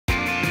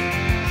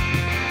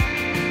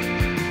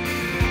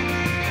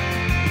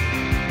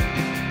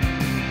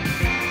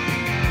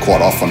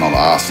Quite often I'm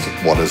asked,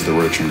 what is the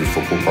Rirratjingu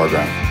Football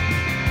Program?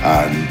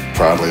 And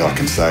proudly I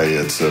can say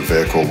it's a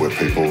vehicle where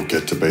people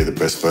get to be the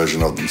best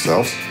version of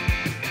themselves.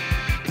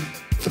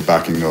 The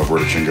backing of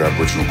Rirratjingu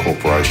Aboriginal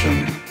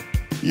Corporation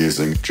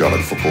using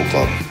Djarrak Football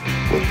Club,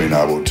 we've been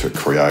able to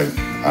create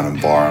an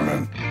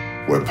environment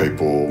where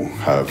people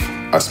have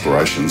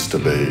aspirations to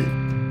be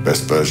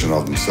best version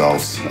of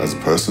themselves as a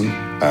person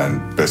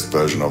and best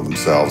version of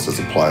themselves as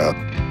a player.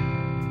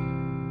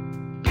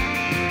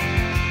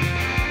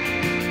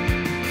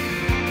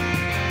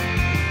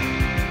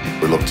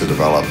 We look to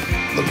develop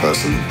the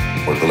person.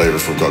 We believe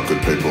if we've got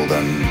good people,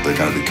 then they're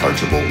going to be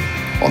coachable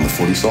on the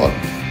footy side.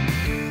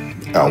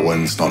 Our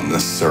wins not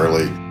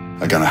necessarily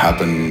are going to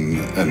happen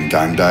in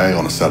game day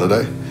on a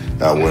Saturday.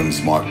 Our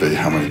wins might be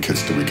how many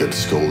kids did we get to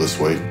school this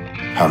week,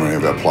 how many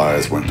of our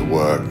players went to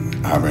work,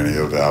 how many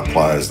of our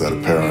players that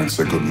are parents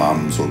are good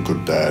mums or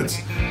good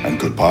dads and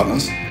good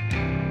partners.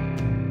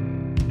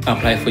 I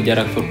play for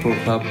Djarrak Football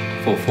Club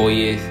for 4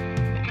 years.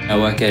 I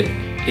work at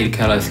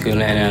Yirrkala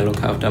School and I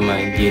look after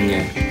my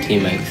junior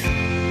teammates.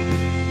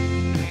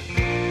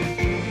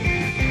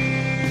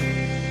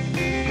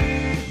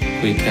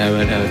 We care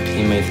about our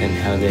teammates and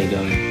how they're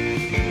going.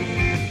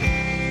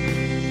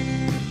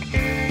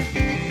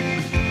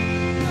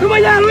 Come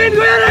on, win,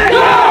 go!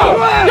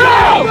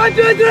 1,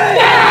 2, 3!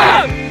 Yeah!